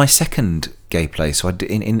was kind of my second gay play. So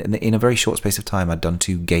in a very short space of time, I'd done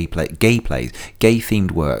 2 gay plays, gay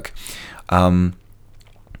themed work. And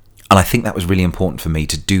I think that was really important for me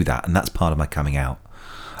to do that, and that's part of my coming out.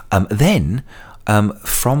 Then,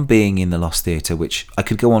 from being in the Lost Theatre, which I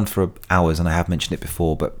could go on for hours, and I have mentioned it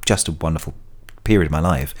before, but just a wonderful period of my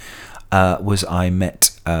life, was I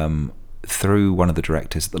met, through one of the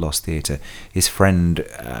directors at the Lost Theatre, his friend,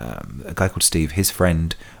 a guy called Steve, his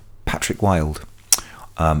friend Patrick Wilde,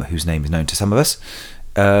 whose name is known to some of us,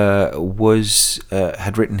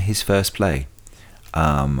 had written his first play,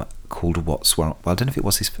 called What's Wrong. Well, I don't know if it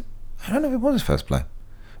was his first play.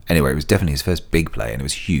 Anyway, it was definitely his first big play, and it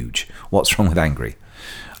was huge. What's Wrong with Angry?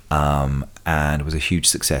 And was a huge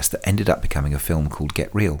success that ended up becoming a film called Get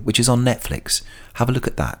Real, which is on Netflix. Have a look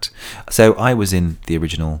at that. So I was in the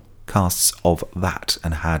original casts of that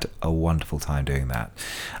and had a wonderful time doing that.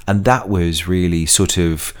 And that was really sort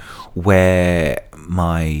of where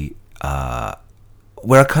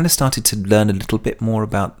where I kind of started to learn a little bit more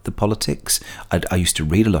about the politics. I used to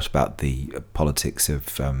read a lot about the politics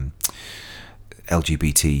of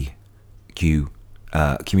LGBTQ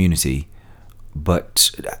community, but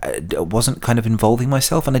I wasn't kind of involving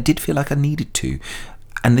myself, and I did feel like I needed to.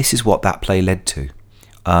 And this is what that play led to.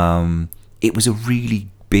 It was a really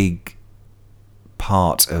big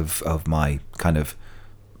part of my kind of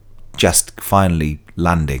just finally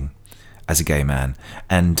landing as a gay man,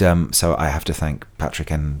 and so I have to thank Patrick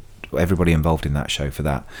and everybody involved in that show for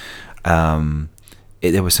that.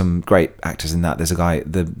 There were some great actors in that. There's a guy,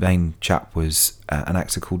 the main chap was an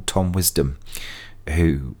actor called Tom Wisdom,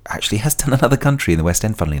 who actually has done Another Country in the West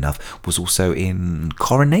End, funnily enough, was also in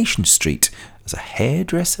Coronation Street as a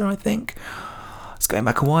hairdresser, I think. It's going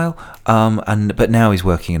back a while, but now he's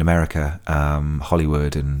working in America,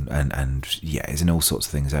 Hollywood, and yeah, he's in all sorts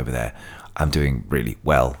of things over there. I'm doing really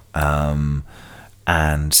well,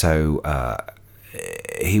 and so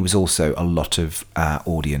he was also, a lot of our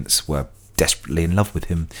audience were desperately in love with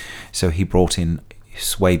him. So he brought in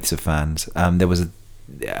swathes of fans. There was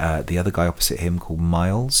the other guy opposite him called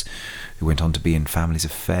Miles, who went on to be in Family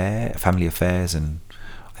Affairs, and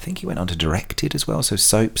I think he went on to direct it as well, so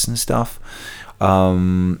soaps and stuff.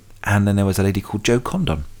 And then there was a lady called Jo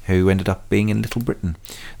Condon, who ended up being in Little Britain.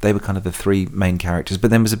 They were kind of the three main characters, but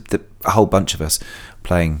then was a whole bunch of us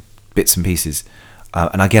playing bits and pieces.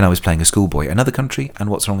 And again, I was playing a schoolboy. Another Country and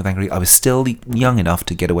What's Wrong with Angry, I was still young enough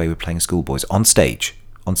to get away with playing schoolboys on stage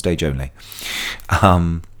only.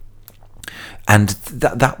 And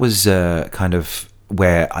that was kind of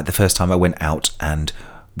where the first time I went out and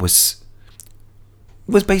was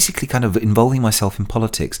basically kind of involving myself in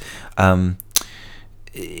politics. I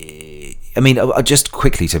mean, just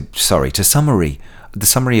quickly the summary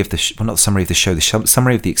of the summary of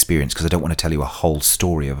the experience, because I don't want to tell you a whole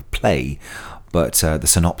story of a play, but the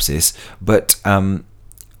synopsis. But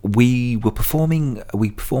we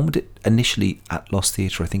performed it initially at Lost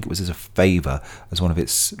Theatre. I think it was as a favour, as one of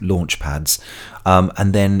its launch pads,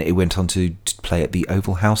 and then it went on to play at the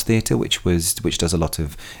Oval House Theatre, which does a lot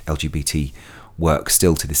of LGBT work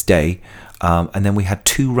still to this day. And then we had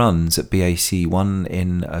 2 runs at BAC, one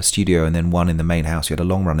in a studio and then one in the main house. We had a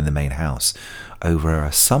long run in the main house over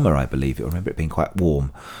a summer, I believe. I remember it being quite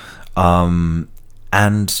warm,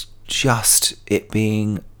 and just it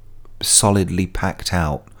being solidly packed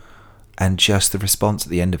out, and just the response at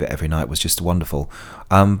the end of it every night was just wonderful,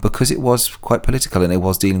 because it was quite political, and it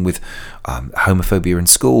was dealing with homophobia in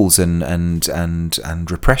schools and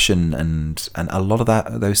repression and a lot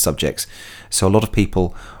of those subjects. So a lot of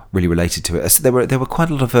people really related to it. So there were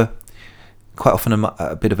quite often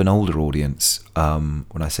a bit of an older audience.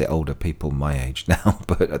 When I say older, people my age now,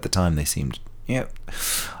 but at the time they seemed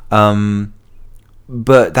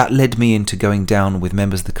But that led me into going down with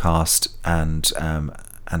members of the cast and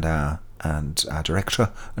our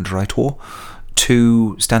director and writer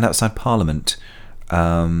to stand outside Parliament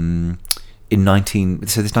in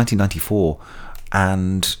 1994,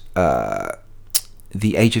 and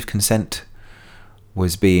the age of consent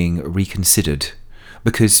was being reconsidered,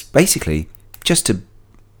 because basically, just to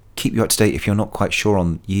keep you up to date if you're not quite sure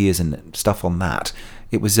on years and stuff on that,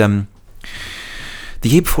 it was the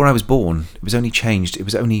year before I was born. It was only changed. It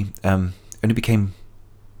was only became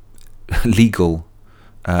legal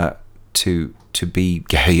to be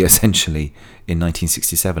gay, essentially, in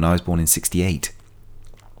 1967. I was born in 68,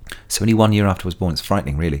 so only 1 year after I was born. It's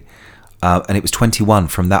frightening, really. And it was 21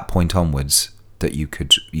 from that point onwards that you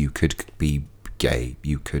could be gay.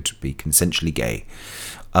 You could be consensually gay.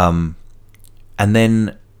 And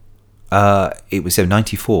then it was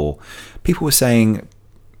 94. People were saying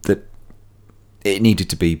that it needed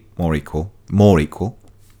to be more equal.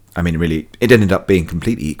 I mean, really, it ended up being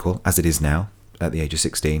completely equal, as it is now, at the age of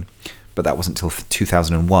 16. But that wasn't until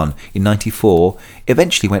 2001. In 94,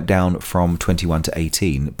 eventually went down from 21 to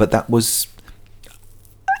 18. But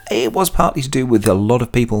it was partly to do with a lot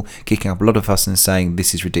of people kicking up a lot of fuss and saying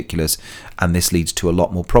this is ridiculous, and this leads to a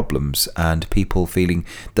lot more problems, and people feeling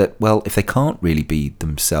that, well, if they can't really be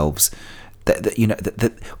themselves, that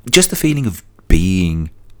just the feeling of being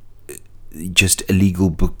just illegal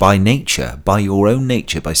by nature, by your own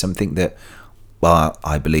nature, by something that, well,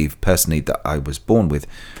 I believe personally that I was born with,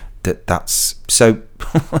 that's so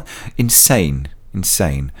insane.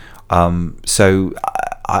 So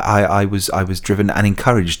I was driven and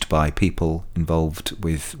encouraged by people involved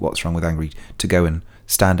with What's Wrong with Angry to go and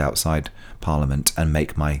stand outside Parliament and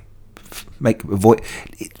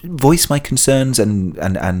voice my concerns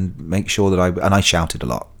and make sure that I shouted a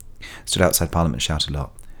lot. Stood outside Parliament, shouted a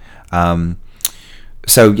lot.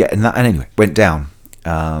 So yeah, and anyway, went down.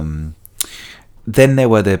 Then there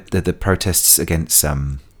were the protests against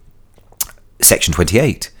Section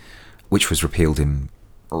 28, which was repealed in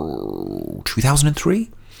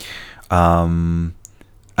 2003. And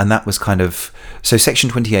that was kind of, so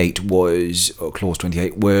Section 28 was, or Clause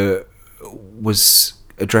 28 was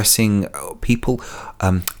addressing people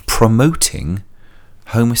promoting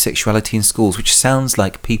homosexuality in schools, which sounds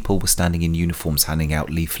like people were standing in uniforms handing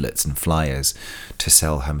out leaflets and flyers to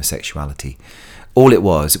sell homosexuality. All it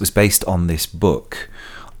was based on this book,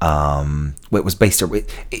 where it was based,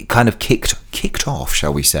 it kind of kicked off,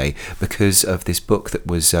 shall we say, because of this book that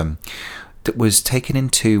was taken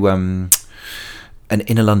into an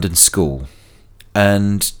inner London school,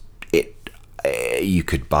 and you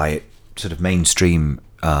could buy it sort of mainstream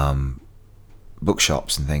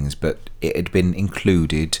bookshops and things, but it had been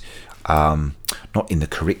included, not in the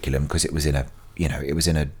curriculum, because it was in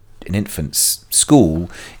an infant's school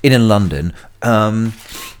in London, and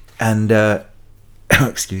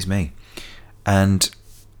excuse me, and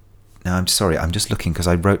Now, I'm sorry, I'm just looking because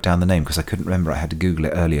I wrote down the name because I couldn't remember. I had to Google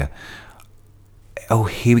it earlier. Oh,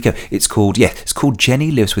 here we go. It's called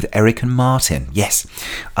Jenny Lives with Eric and Martin. Yes.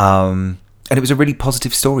 And it was a really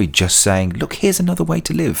positive story, just saying, look, here's another way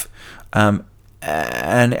to live. And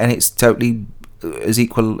it's totally as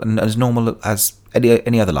equal and as normal as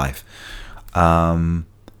any other life. However,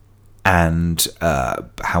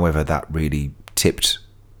 that really tipped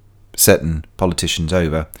certain politicians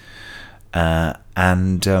over.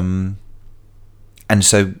 And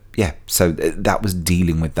so that was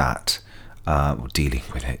dealing with that. Dealing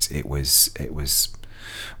with it. It was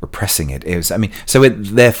repressing it.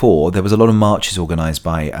 Therefore, there was a lot of marches organised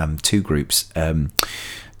by two groups. There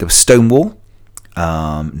was Stonewall,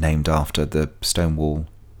 named after the Stonewall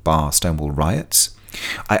riots.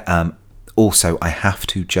 I have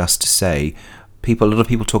to just say, a lot of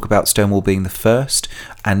people talk about Stonewall being the first,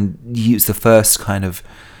 and use the first kind of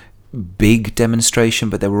big demonstration,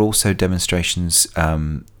 but there were also demonstrations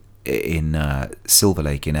in Silver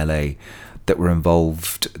Lake in LA that were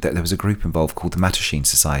involved. That there was a group involved called the Madonna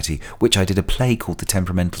Society, which I did a play called The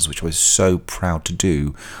Temperamentals, which I was so proud to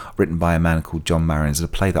do, written by a man called John Marion. It's a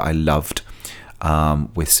play that I loved,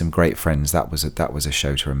 with some great friends. That was a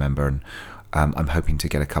show to remember, and I'm hoping to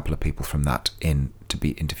get a couple of people from that in to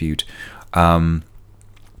be interviewed. But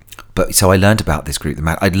so I learned about this group.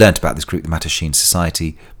 I'd learned about this group, the Madonna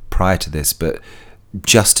Society, prior to this, but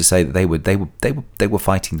just to say that they were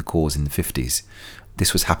fighting the cause in the 50s.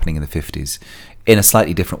 This was happening in the 50s in a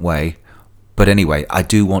slightly different way. But anyway, I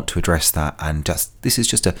do want to address that, and this is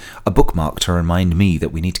just a bookmark to remind me that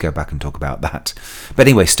we need to go back and talk about that. But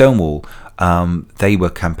anyway, Stonewall, they were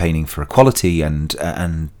campaigning for equality and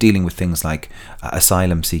dealing with things like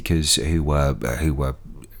asylum seekers who were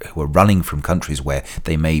running from countries where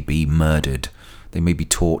they may be murdered, they may be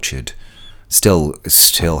tortured,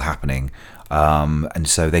 still happening. And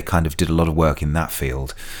so they kind of did a lot of work in that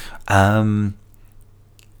field.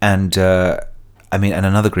 And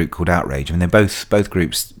another group called Outrage. They're both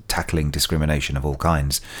groups tackling discrimination of all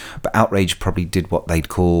kinds. But Outrage probably did what they'd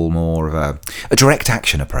call more of a direct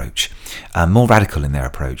action approach, more radical in their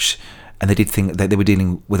approach. And they did they were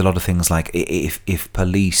dealing with a lot of things like if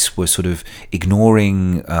police were sort of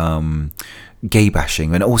ignoring gay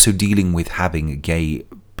bashing, and also dealing with having gay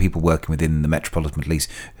people working within the Metropolitan Police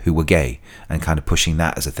who were gay, and kind of pushing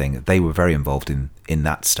that as a thing. They were very involved in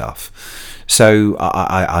that stuff. So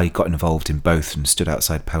I got involved in both and stood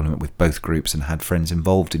outside Parliament with both groups and had friends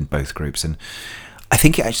involved in both groups. And I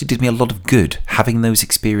think it actually did me a lot of good having those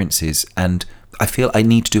experiences. And I feel I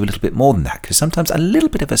need to do a little bit more than that, because sometimes a little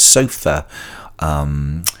bit of a sofa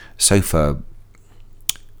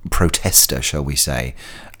protester, shall we say,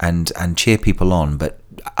 and cheer people on, but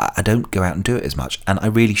I don't go out and do it as much, and I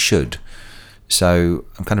really should. So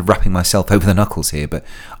I'm kind of rapping myself over the knuckles here, but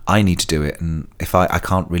I need to do it. And if I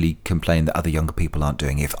can't really complain that other younger people aren't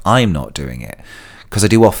doing it if I'm not doing it, because I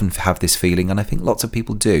do often have this feeling, and I think lots of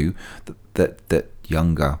people do, that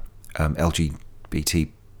younger LGBT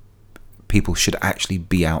people should actually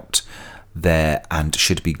be out there and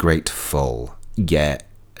should be grateful. Yeah,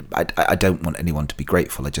 I don't want anyone to be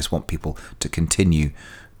grateful. I just want people to continue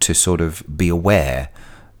to sort of be aware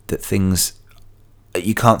that things,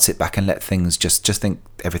 you can't sit back and let things just think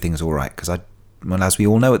everything's all right, because as we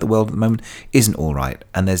all know, the world at the moment isn't all right,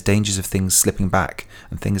 and there's dangers of things slipping back,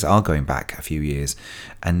 and things are going back a few years,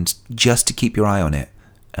 and just to keep your eye on it,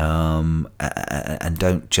 and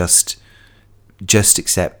don't just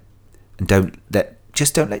accept, and don't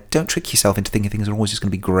trick yourself into thinking things are always just going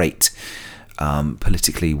to be great.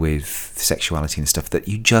 Politically with sexuality and stuff, that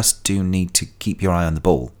you just do need to keep your eye on the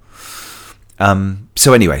ball.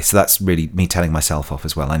 So that's really me telling myself off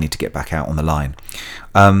as well. I need to get back out on the line.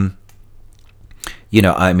 I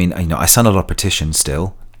sign a lot of petitions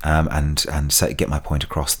still, and so get my point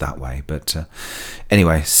across that way. But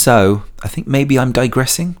so I think maybe I'm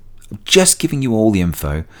digressing. I'm just giving you all the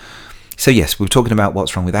info. So yes, we were talking about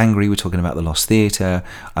what's wrong with Angry. We're talking about the Lost Theatre,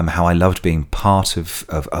 how I loved being part of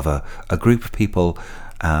a group of people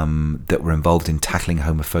that were involved in tackling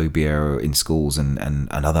homophobia in schools and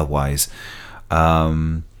otherwise.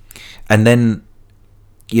 And then,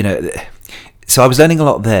 so I was learning a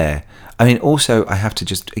lot there. Also, I have to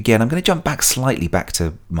I'm going to jump back slightly back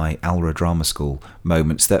to my Alra Drama School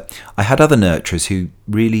moments, that I had other nurturers who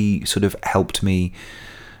really sort of helped me,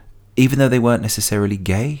 even though they weren't necessarily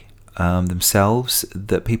gay themselves,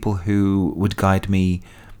 that people who would guide me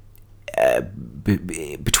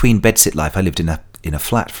between bedsit life. I lived in a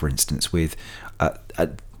flat, for instance, with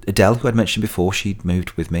Adele, who I'd mentioned before, she'd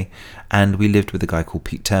moved with me, and we lived with a guy called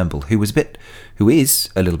Pete Turnbull, who is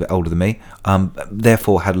a little bit older than me,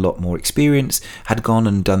 therefore had a lot more experience, had gone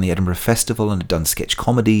and done the Edinburgh Festival and had done sketch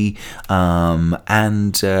comedy,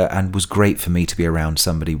 and was great for me to be around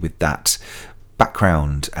somebody with that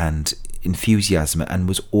background and enthusiasm, and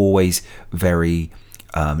was always very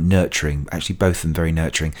nurturing. Actually, both of them very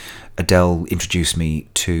nurturing. Adele introduced me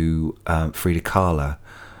to Frida Kahlo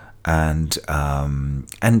and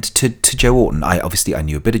to Joe Orton. I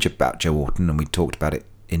knew a bit about Joe Orton, and we talked about it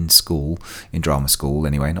in school, in drama school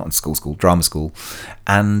anyway, not in school, drama school,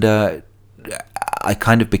 and I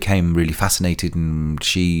kind of became really fascinated, and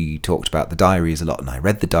she talked about the diaries a lot, and I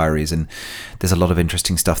read the diaries, and there's a lot of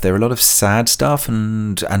interesting stuff there, a lot of sad stuff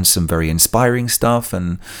and some very inspiring stuff,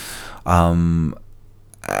 and him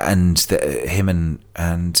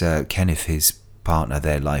and Kenneth, his partner,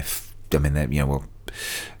 their life. I mean,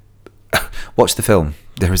 watch the film.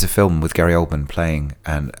 There is a film with Gary Oldman playing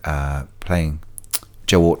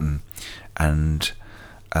Joe Orton, and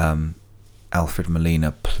Alfred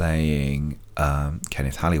Molina playing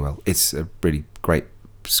Kenneth Halliwell. It's a really great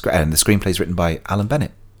and the screenplay is written by Alan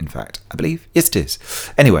Bennett, in fact, I believe. Yes, it is.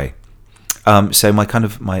 Anyway, so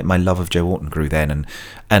my love of Joe Orton grew then,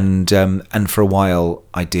 and for a while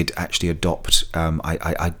I did actually adopt.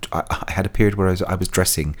 I had a period where I was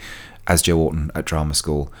dressing as Joe Orton at drama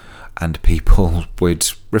school, and people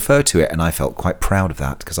would refer to it, and I felt quite proud of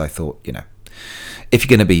that, because I thought, if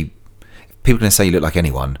people are going to say you look like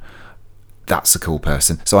anyone, that's a cool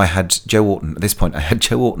person. So I had Joe Orton. At this point, I had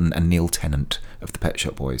Joe Orton and Neil Tennant of the Pet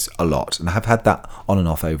Shop Boys a lot, and I have had that on and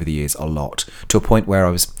off over the years a lot, to a point where I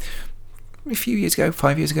was, a few years ago,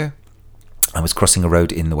 5 years ago, I was crossing a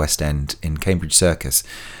road in the West End in Cambridge Circus,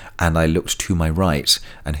 and I looked to my right,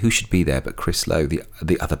 and who should be there but Chris Lowe,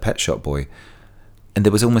 the other Pet Shop Boy. And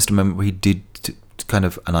there was almost a moment where he did kind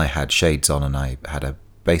of, and I had shades on and I had a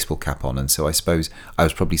baseball cap on, and so I suppose I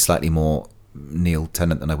was probably slightly more Neil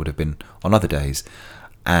Tennant than I would have been on other days,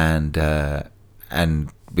 and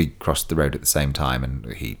we crossed the road at the same time,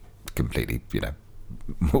 and he completely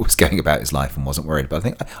was going about his life and wasn't worried.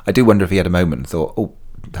 But I do wonder if he had a moment and thought, oh,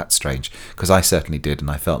 that's strange, because I certainly did,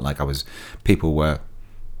 and I felt like people were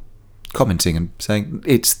commenting and saying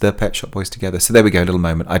it's the Pet Shop Boys together. So there we go, a little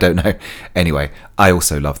moment. I don't know. Anyway, I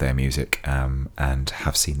also love their music, and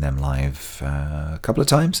have seen them live a couple of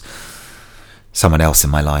times. Someone else in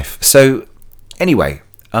my life. So anyway,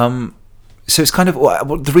 so it's kind of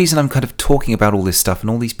the reason I'm kind of talking about all this stuff and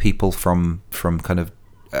all these people from kind of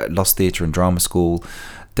Lost Theatre and drama school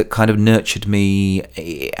that kind of nurtured me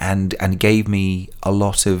and gave me a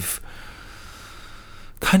lot of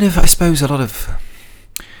kind of, I suppose, a lot of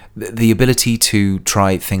the ability to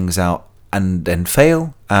try things out and then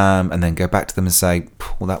fail, and then go back to them and say,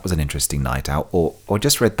 well, that was an interesting night out, or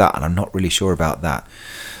just read that and I'm not really sure about that.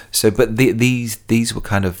 So, but these were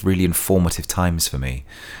kind of really informative times for me.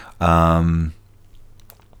 Anyway,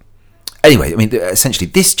 I mean, essentially,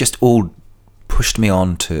 this just all pushed me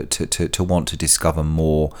on to want to discover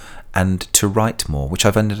more and to write more, which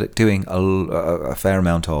I've ended up doing a fair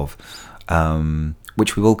amount of.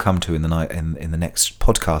 Which we will come to in the next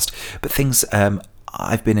podcast. But things,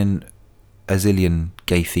 I've been in a zillion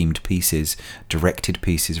gay-themed pieces, directed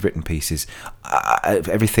pieces, written pieces,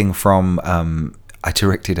 everything from, I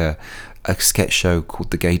directed a sketch show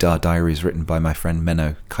called The Gaydar Diaries, written by my friend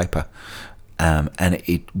Menno Kuiper, and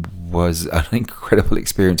it was an incredible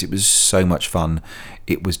experience. It was so much fun.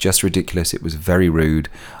 It was just ridiculous. It was very rude,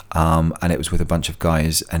 and it was with a bunch of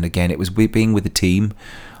guys. And again, it was being with a team.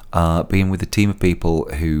 Being with a team of people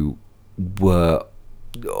who were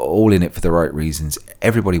all in it for the right reasons.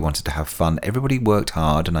 Everybody wanted to have fun. Everybody worked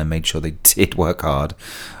hard, and I made sure they did work hard.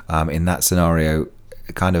 In that scenario,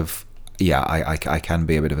 kind of, yeah, I can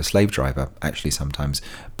be a bit of a slave driver, actually, sometimes,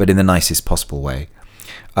 but in the nicest possible way.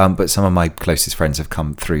 But some of my closest friends have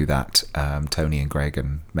come through that. Tony and Greg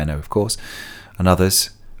and Menno, of course, and others.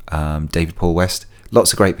 David Paul West.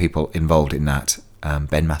 Lots of great people involved in that.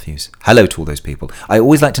 Ben Matthews. Hello to all those people. I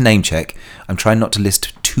always like to name check. I'm trying not to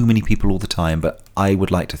list too many people all the time, but I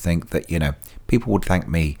would like to think that, people would thank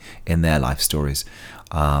me in their life stories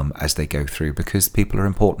as they go through, because people are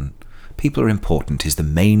important. People are important is the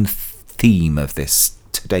main theme of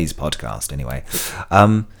today's podcast anyway.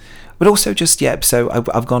 But also just, so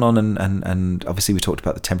I've gone on and obviously we talked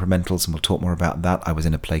about the temperamentals, and we'll talk more about that. I was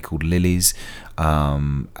in a play called Lilies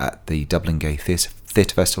at the Dublin Gay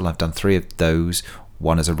Theatre Festival. I've done 3 of those.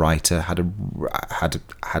 One as a writer, had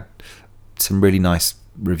some really nice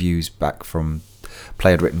reviews back from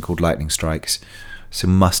play I'd written called Lightning Strikes, so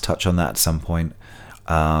must touch on that at some point.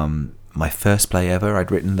 my first play ever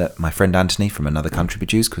I'd written that my friend Anthony from another country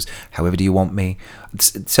produced, because However Do You Want Me,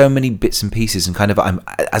 so many bits and pieces, and kind of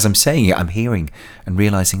as I'm saying it, I'm hearing and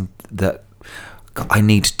realising that I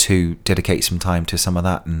need to dedicate some time to some of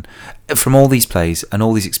that. And from all these plays and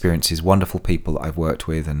all these experiences, wonderful people that I've worked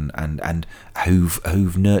with and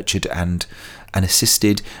who've nurtured and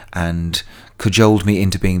assisted and cajoled me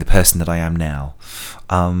into being the person that I am now.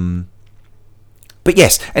 But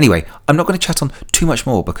yes, anyway, I'm not going to chat on too much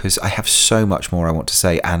more because I have so much more I want to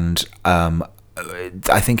say, and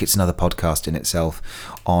I think it's another podcast in itself,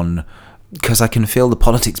 because I can feel the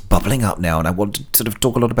politics bubbling up now, and I want to sort of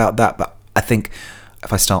talk a lot about that, but I think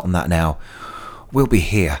if I start on that now, we'll be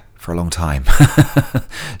here for a long time.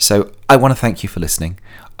 So I want to thank you for listening,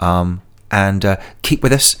 and keep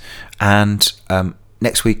with us, and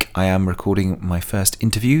next week I am recording my first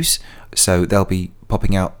interviews, so they'll be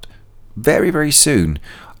popping out very, very soon.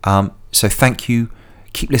 So thank you,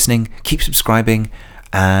 keep listening, keep subscribing,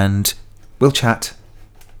 and we'll chat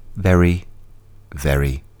very,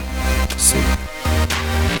 very soon.